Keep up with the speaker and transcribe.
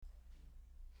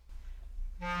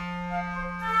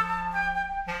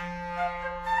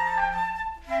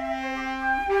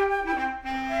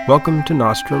Welcome to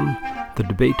Nostrum, the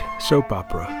debate soap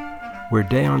opera, where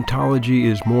deontology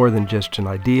is more than just an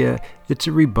idea, it's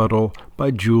a rebuttal by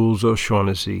Jules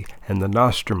O'Shaughnessy and the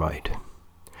Nostrumite.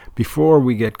 Before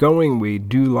we get going, we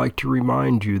do like to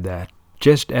remind you that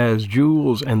just as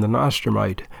Jules and the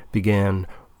Nostrumite began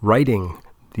writing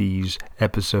these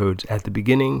episodes at the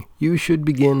beginning, you should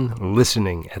begin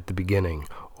listening at the beginning.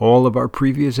 All of our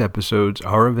previous episodes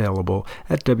are available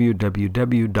at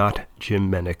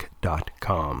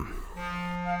www.jimmenick.com.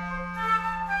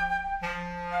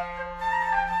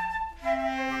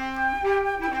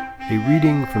 A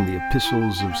reading from the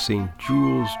Epistles of St.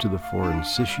 Jules to the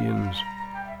Forencitians.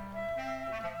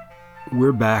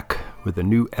 We're back with a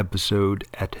new episode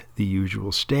at the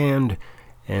usual stand,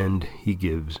 and he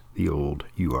gives the old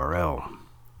URL.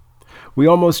 We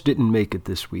almost didn't make it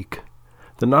this week.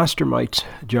 The Nostrumite's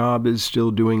job is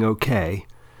still doing okay.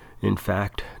 In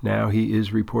fact, now he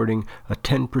is reporting a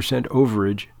 10%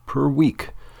 overage per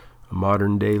week.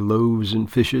 Modern-day loaves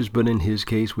and fishes, but in his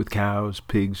case with cows,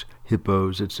 pigs,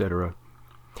 hippos, etc.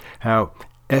 How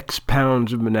X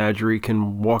pounds of menagerie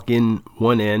can walk in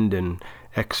one end and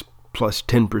X plus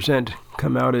 10%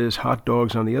 come out as hot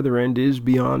dogs on the other end is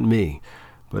beyond me.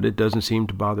 But it doesn't seem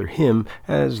to bother him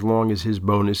as long as his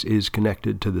bonus is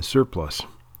connected to the surplus.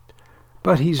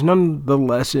 But he's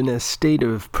nonetheless in a state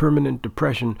of permanent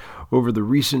depression over the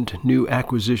recent new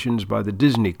acquisitions by the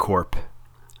Disney Corp.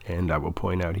 And I will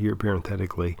point out here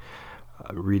parenthetically,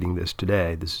 reading this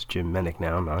today, this is Jim Menick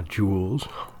now, not Jules.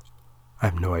 I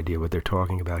have no idea what they're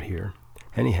talking about here.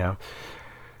 Anyhow,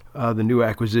 the new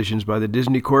acquisitions by the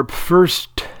Disney Corp,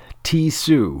 first T.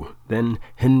 Sue, then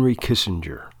Henry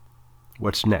Kissinger.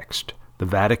 What's next? The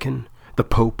Vatican? The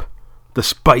Pope? The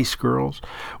Spice Girls?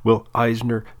 Will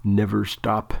Eisner never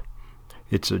stop?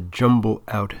 It's a jumble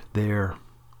out there.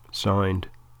 Signed,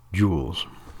 Jules.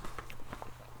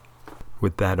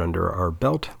 With that under our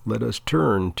belt, let us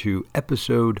turn to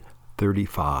episode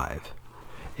 35.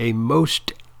 A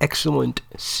most excellent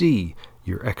C,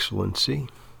 Your Excellency.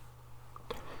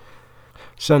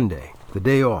 Sunday, the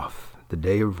day off, the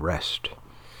day of rest.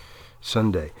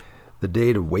 Sunday, the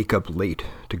day to wake up late,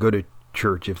 to go to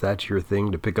church if that's your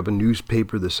thing, to pick up a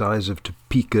newspaper the size of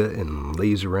Topeka and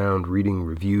laze around reading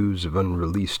reviews of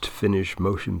unreleased Finnish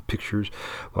motion pictures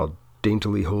while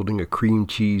daintily holding a cream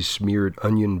cheese smeared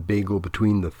onion bagel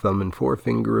between the thumb and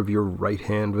forefinger of your right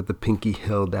hand with the pinky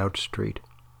held out straight.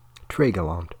 Très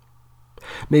galant.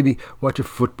 Maybe watch a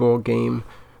football game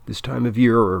this time of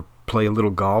year, or play a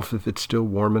little golf if it's still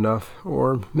warm enough,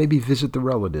 or maybe visit the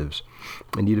relatives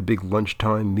and eat a big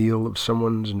lunchtime meal of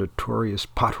someone's notorious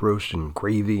pot roast and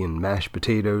gravy and mashed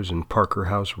potatoes and Parker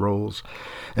House rolls,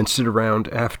 and sit around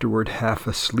afterward half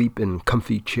asleep in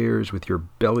comfy chairs with your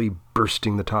belly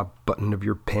bursting the top button of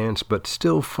your pants, but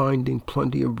still finding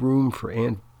plenty of room for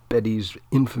Aunt Betty's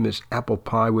infamous apple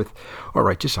pie with, all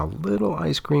right, just a little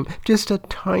ice cream, just a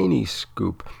tiny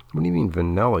scoop. What do you mean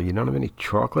vanilla? You don't have any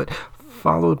chocolate?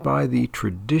 Followed by the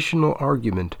traditional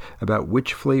argument about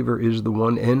which flavor is the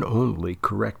one and only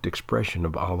correct expression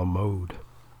of a la mode.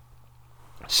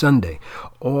 Sunday,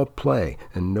 all play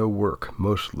and no work,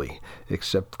 mostly,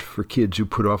 except for kids who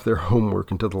put off their homework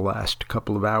until the last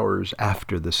couple of hours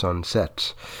after the sun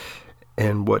sets.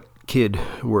 And what kid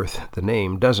worth the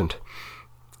name doesn't?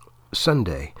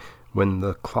 Sunday, when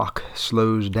the clock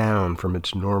slows down from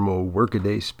its normal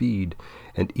workaday speed,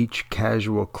 and each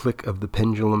casual click of the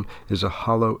pendulum is a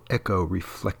hollow echo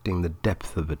reflecting the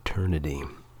depth of eternity.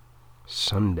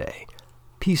 Sunday,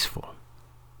 peaceful,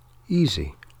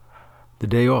 easy, the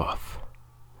day off,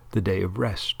 the day of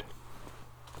rest.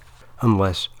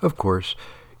 Unless, of course,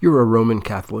 you're a Roman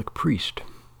Catholic priest.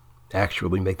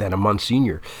 Actually, make that a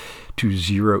Monsignor. To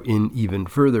zero in even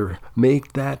further,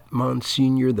 make that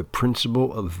Monsignor the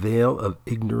principal of Vale of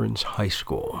Ignorance High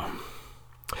School.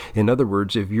 In other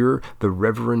words, if you're the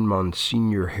Reverend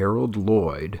Monsignor Harold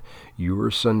Lloyd,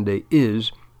 your Sunday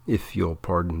is, if you'll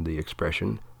pardon the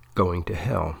expression, going to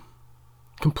hell,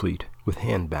 complete with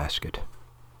handbasket.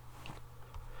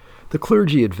 The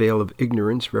clergy at Vale of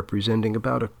Ignorance, representing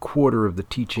about a quarter of the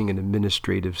teaching and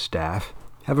administrative staff,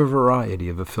 have a variety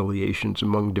of affiliations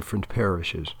among different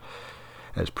parishes.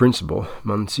 As principal,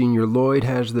 Monsignor Lloyd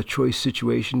has the choice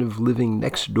situation of living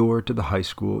next door to the high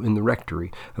school in the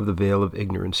rectory of the Vale of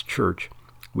Ignorance Church,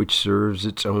 which serves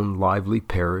its own lively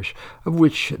parish, of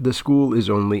which the school is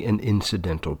only an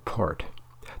incidental part.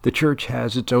 The church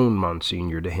has its own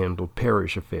Monsignor to handle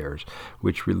parish affairs,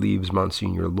 which relieves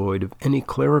Monsignor Lloyd of any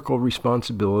clerical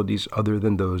responsibilities other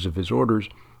than those of his orders,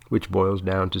 which boils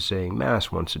down to saying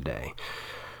Mass once a day.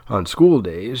 On school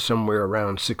days, somewhere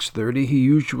around 6:30, he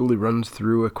usually runs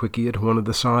through a quickie at one of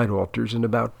the side altars in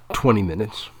about 20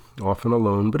 minutes, often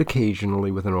alone, but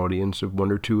occasionally with an audience of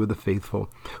one or two of the faithful,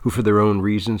 who for their own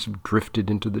reasons have drifted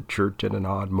into the church at an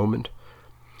odd moment.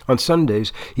 On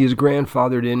Sundays, he is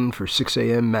grandfathered in for 6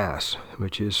 a.m. Mass,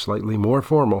 which is slightly more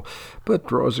formal, but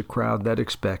draws a crowd that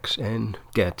expects and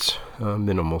gets a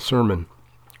minimal sermon.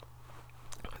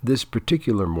 This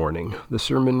particular morning, the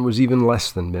sermon was even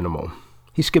less than minimal.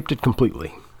 He skipped it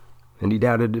completely, and he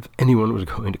doubted if anyone was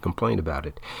going to complain about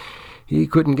it. He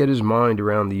couldn't get his mind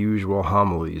around the usual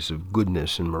homilies of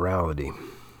goodness and morality.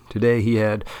 Today he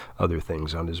had other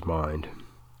things on his mind,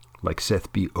 like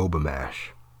Seth B. Obamash,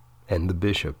 and the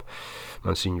bishop,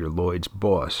 Monsignor Lloyd's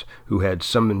boss, who had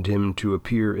summoned him to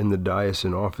appear in the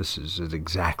diocesan offices at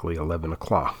exactly 11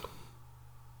 o'clock.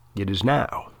 It is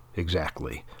now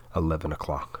exactly 11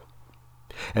 o'clock,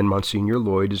 and Monsignor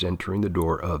Lloyd is entering the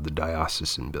door of the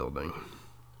diocesan building.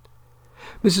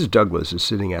 Mrs. Douglas is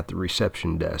sitting at the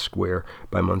reception desk where,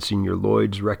 by Monsignor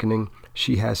Lloyd's reckoning,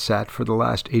 she has sat for the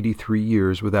last 83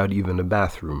 years without even a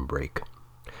bathroom break.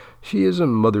 She is a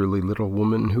motherly little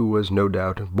woman who was no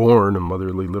doubt born a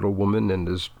motherly little woman, and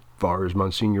as far as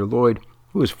Monsignor Lloyd,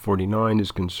 who is 49,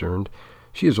 is concerned,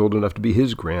 she is old enough to be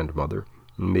his grandmother,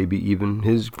 and maybe even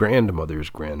his grandmother's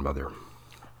grandmother.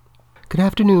 "Good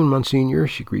afternoon, Monsignor,"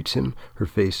 she greets him, her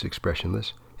face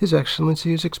expressionless. "His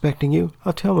Excellency is expecting you.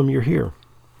 I'll tell him you're here."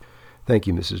 "Thank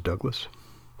you, Mrs. Douglas."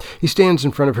 He stands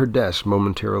in front of her desk,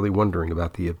 momentarily wondering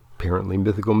about the apparently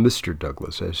mythical Mr.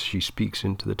 Douglas as she speaks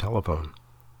into the telephone.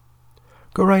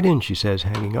 "Go right in," she says,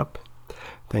 hanging up.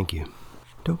 "Thank you.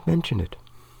 Don't mention it."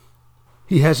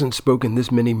 He hasn't spoken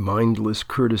this many mindless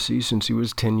courtesies since he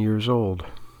was 10 years old.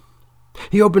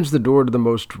 He opens the door to the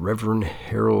Most Reverend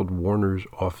Harold Warner's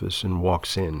office and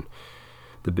walks in.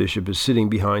 The bishop is sitting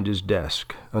behind his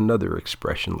desk, another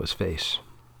expressionless face.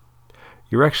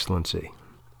 "Your Excellency."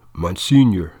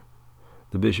 "Monsignor."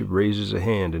 The bishop raises a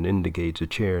hand and indicates a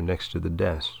chair next to the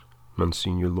desk.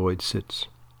 Monsignor Lloyd sits.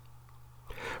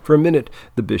 For a minute,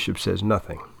 the bishop says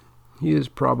nothing. He is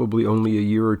probably only a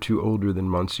year or two older than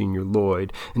Monsignor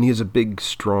Lloyd, and he is a big,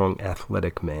 strong,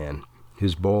 athletic man.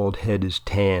 His bald head is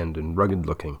tanned and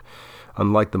rugged-looking.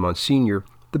 Unlike the Monsignor,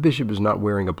 the bishop is not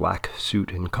wearing a black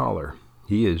suit and collar.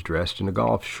 He is dressed in a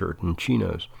golf shirt and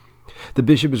chinos. The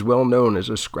bishop is well known as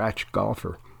a scratch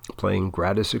golfer, playing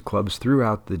gratis at clubs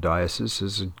throughout the diocese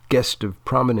as a guest of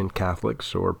prominent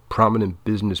Catholics or prominent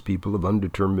business people of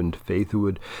undetermined faith who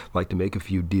would like to make a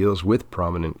few deals with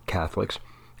prominent Catholics,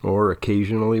 or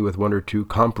occasionally with one or two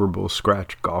comparable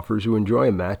scratch golfers who enjoy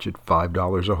a match at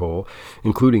 $5 a hole,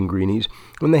 including greenies,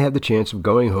 when they have the chance of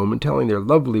going home and telling their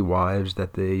lovely wives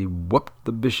that they whooped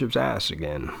the bishop's ass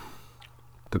again.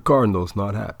 "The cardinal's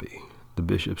not happy," the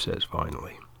bishop says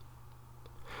finally.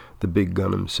 The big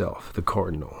gun himself, the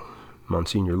cardinal.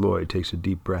 Monsignor Lloyd takes a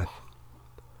deep breath.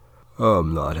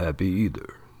 "I'm not happy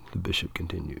either," the bishop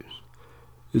continues.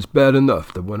 "It's bad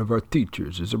enough that one of our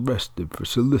teachers is arrested for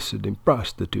soliciting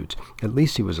prostitutes." "At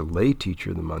least he was a lay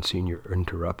teacher," the Monsignor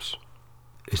interrupts.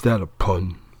 "Is that a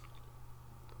pun?"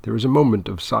 There is a moment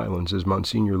of silence as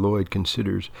Monsignor Lloyd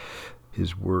considers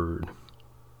his word.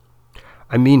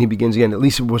 "I mean," he begins again, "at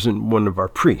least it wasn't one of our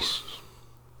priests."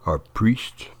 "Our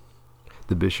priests?"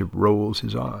 The bishop rolls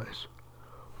his eyes.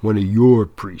 "One of your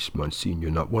priests,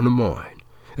 Monsignor, not one of mine.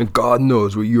 And God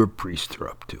knows what your priests are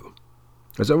up to.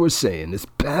 As I was saying, it's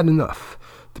bad enough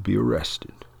to be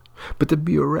arrested. But to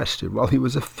be arrested while he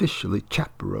was officially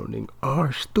chaperoning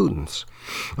our students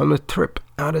on a trip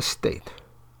out of state.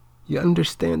 You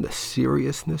understand the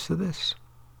seriousness of this?"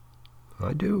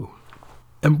 "I do."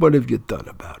 "And what have you done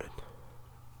about it?"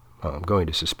 "Well, I'm going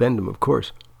to suspend him, of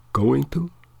course." "Going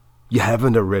to? You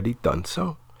haven't already done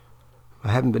so?"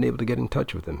 "I haven't been able to get in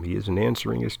touch with him. He isn't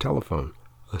answering his telephone."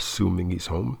 "Assuming he's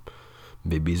home.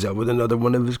 Maybe he's out with another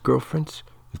one of his girlfriends,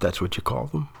 if that's what you call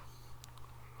them."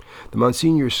 The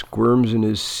Monsignor squirms in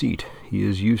his seat. He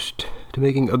is used to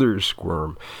making others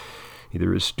squirm,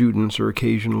 either as students or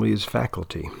occasionally as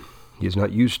faculty. He is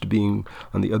not used to being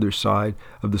on the other side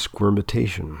of the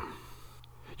squirmitation.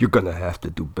 "You're going to have to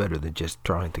do better than just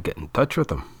trying to get in touch with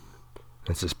him.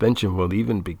 And suspension will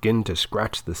even begin to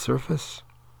scratch the surface."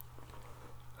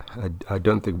 I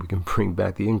don't think we can bring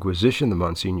back the Inquisition," the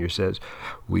Monsignor says.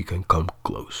 "We can come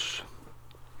close."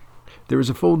 There is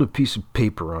a folded piece of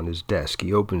paper on his desk.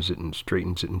 He opens it and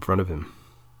straightens it in front of him.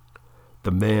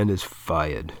 "The man is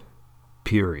fired.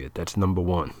 Period. That's number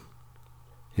one.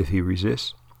 If he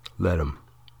resists, let him.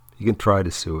 He can try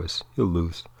to sue us. He'll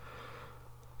lose.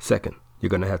 Second, you're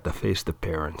going to have to face the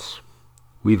parents.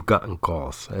 We've gotten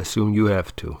calls. I assume you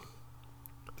have too."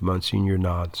 The Monsignor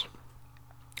nods.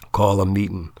 Call a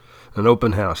meeting, an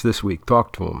open house this week.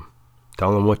 Talk to him.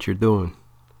 Tell him what you're doing.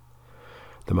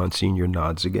 The Monsignor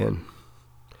nods again.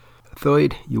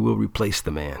 Third, you will replace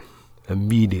the man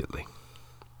immediately.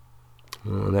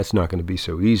 Well, that's not going to be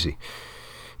so easy.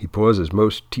 He pauses.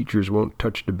 Most teachers won't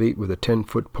touch debate with a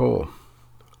 10-foot pole.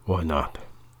 Why not?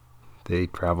 They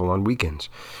travel on weekends.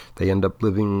 They end up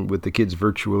living with the kids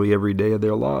virtually every day of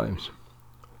their lives.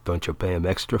 Don't you pay them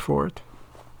extra for it?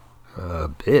 A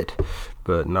bit,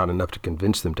 but not enough to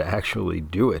convince them to actually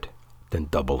do it. Then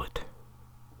double it.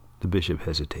 The bishop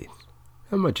hesitates.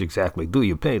 How much exactly do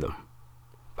you pay them?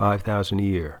 $5,000 a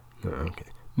year. Okay.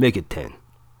 Make it 10.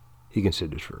 He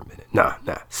considers for a minute. Nah,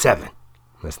 7.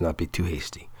 Let's not be too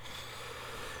hasty.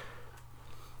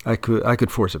 I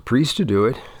could force a priest to do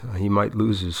it. He might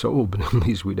lose his soul, but at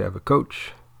least we'd have a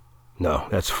coach. No,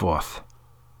 that's fourth.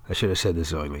 I should have said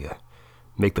this earlier.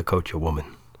 Make the coach a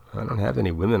woman. I don't have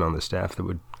any women on the staff that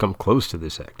would come close to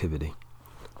this activity.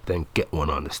 Then get one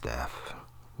on the staff.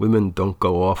 Women don't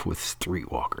go off with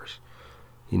streetwalkers.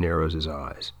 He narrows his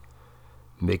eyes.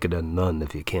 Make it a nun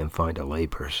if you can't find a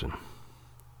layperson.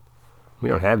 We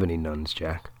don't have any nuns,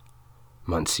 Jack.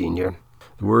 Monsignor.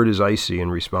 The word is icy in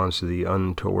response to the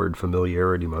untoward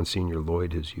familiarity Monsignor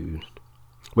Lloyd has used.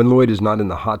 When Lloyd is not in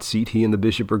the hot seat, he and the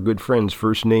bishop are good friends,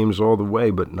 first names all the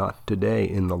way, but not today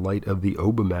in the light of the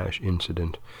Obamash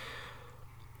incident.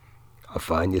 I'll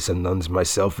find you some nuns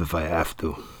myself if I have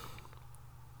to.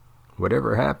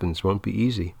 Whatever happens won't be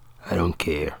easy. I don't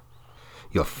care.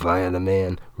 You'll fire the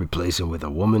man, replace him with a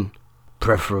woman,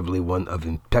 preferably one of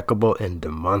impeccable and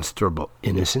demonstrable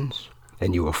innocence,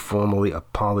 and you will formally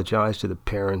apologize to the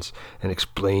parents and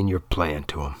explain your plan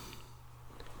to them.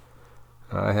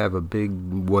 I have a big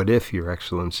what if, Your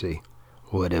Excellency.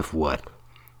 What if what?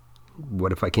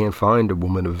 What if I can't find a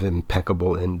woman of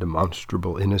impeccable and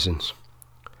demonstrable innocence?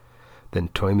 Then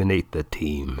terminate the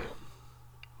team.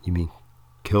 You mean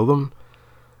kill them?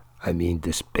 I mean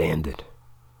disband it.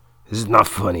 This is not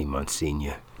funny,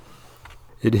 Monsignor.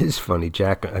 It is funny,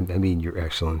 Jack. I mean, Your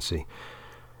Excellency.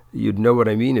 You'd know what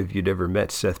I mean if you'd ever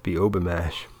met Seth B.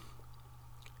 Obamash.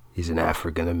 He's an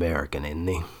African-American, isn't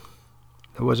he?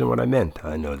 That wasn't what I meant.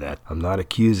 I know that. I'm not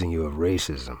accusing you of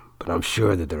racism, but I'm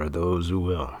sure that there are those who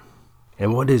will.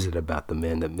 And what is it about the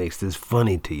man that makes this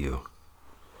funny to you?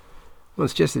 Well,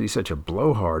 it's just that he's such a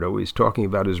blowhard, always talking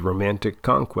about his romantic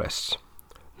conquests.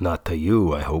 Not to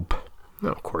you, I hope. No,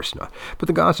 of course not. But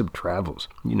the gossip travels.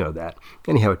 You know that.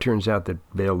 Anyhow, it turns out that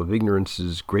Veil of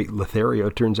Ignorance's great Lothario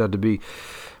turns out to be,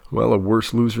 well, a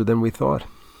worse loser than we thought.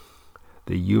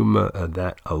 The Yuma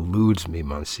that eludes me,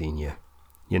 Monsignor.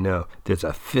 You know, there's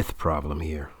a fifth problem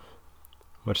here.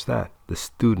 What's that? The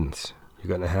students. You're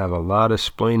going to have a lot of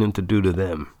explaining to do to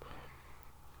them.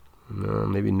 No,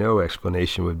 maybe no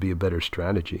explanation would be a better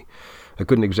strategy. I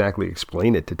couldn't exactly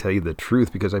explain it, to tell you the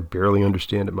truth, because I barely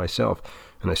understand it myself,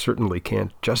 and I certainly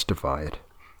can't justify it.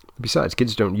 Besides,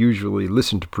 kids don't usually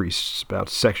listen to priests about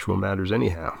sexual matters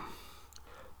anyhow.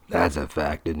 That's a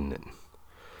fact, isn't it?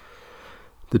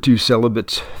 The two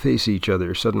celibates face each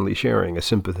other, suddenly sharing a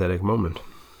sympathetic moment.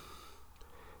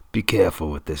 Be careful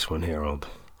with this one, Harold,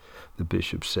 the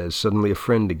bishop says, suddenly a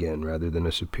friend again rather than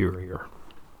a superior.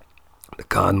 The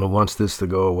cardinal wants this to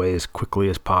go away as quickly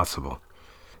as possible.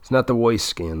 It's not the worst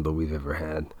scandal we've ever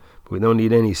had, but we don't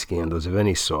need any scandals of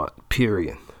any sort,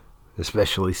 period,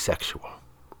 especially sexual.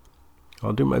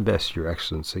 I'll do my best, Your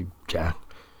Excellency, Jack.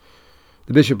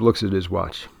 The bishop looks at his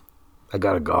watch. I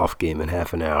got a golf game in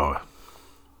half an hour.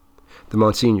 The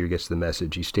Monsignor gets the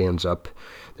message. He stands up.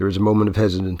 There is a moment of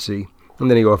hesitancy, and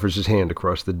then he offers his hand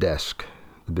across the desk.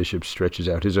 The bishop stretches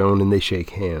out his own, and they shake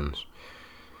hands.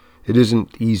 It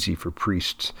isn't easy for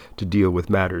priests to deal with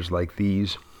matters like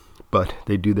these, but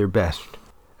they do their best.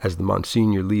 As the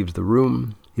Monsignor leaves the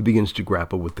room, he begins to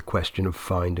grapple with the question of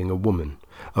finding a woman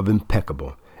of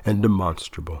impeccable and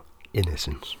demonstrable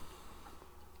innocence.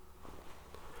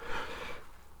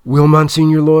 Will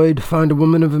Monsignor Lloyd find a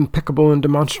woman of impeccable and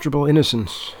demonstrable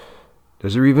innocence?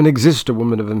 Does there even exist a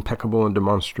woman of impeccable and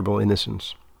demonstrable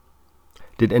innocence?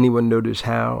 Did anyone notice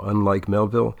how, unlike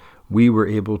Melville, we were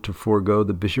able to forego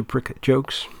the bishopric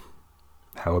jokes?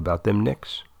 How about them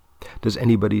Knicks? Does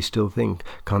anybody still think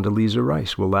Condoleezza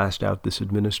Rice will last out this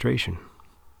administration?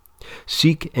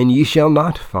 Seek and ye shall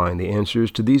not find the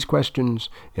answers to these questions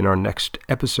in our next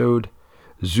episode,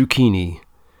 Zucchini,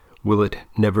 Will It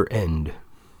Never End?